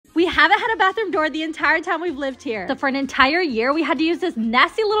haven't had a bathroom door the entire time we've lived here. So for an entire year, we had to use this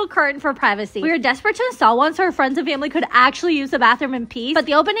nasty little curtain for privacy. We were desperate to install one so our friends and family could actually use the bathroom in peace, but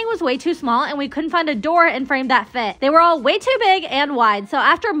the opening was way too small and we couldn't find a door and frame that fit. They were all way too big and wide. So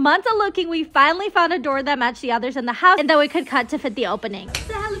after months of looking, we finally found a door that matched the others in the house and that we could cut to fit the opening.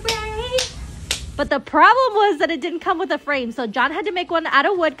 Celebrate! But the problem was that it didn't come with a frame, so John had to make one out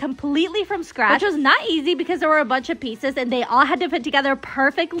of wood completely from scratch, which was not easy because there were a bunch of pieces and they all had to fit together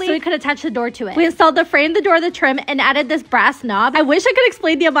perfectly so we could attach the door to it. We installed the frame, the door, the trim, and added this brass knob. I wish I could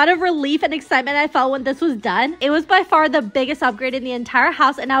explain the amount of relief and excitement I felt when this was done. It was by far the biggest upgrade in the entire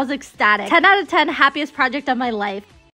house and I was ecstatic. 10 out of 10, happiest project of my life.